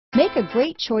Make a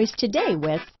great choice today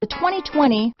with the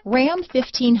 2020 Ram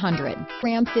 1500.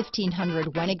 Ram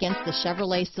 1500 went against the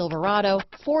Chevrolet Silverado,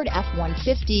 Ford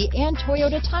F-150, and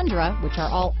Toyota Tundra, which are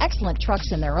all excellent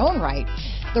trucks in their own right.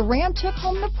 The Ram took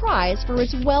home the prize for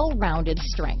its well-rounded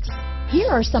strengths. Here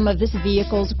are some of this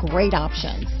vehicle's great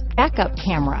options: backup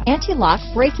camera, anti-lock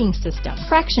braking system,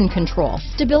 traction control,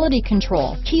 stability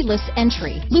control, keyless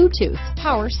entry, Bluetooth,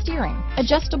 power steering,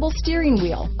 adjustable steering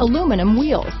wheel, aluminum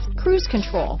wheels, cruise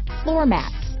control, floor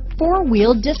mats,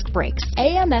 four-wheel disc brakes,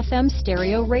 AM/FM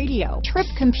stereo radio, trip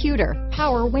computer,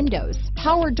 power windows,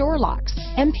 power door locks,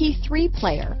 MP3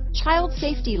 player, child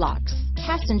safety locks,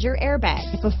 passenger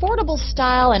airbag. If affordable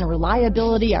style and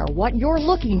reliability are what you're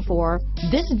looking for,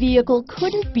 this vehicle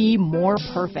couldn't be more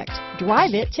perfect.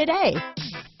 Drive it today.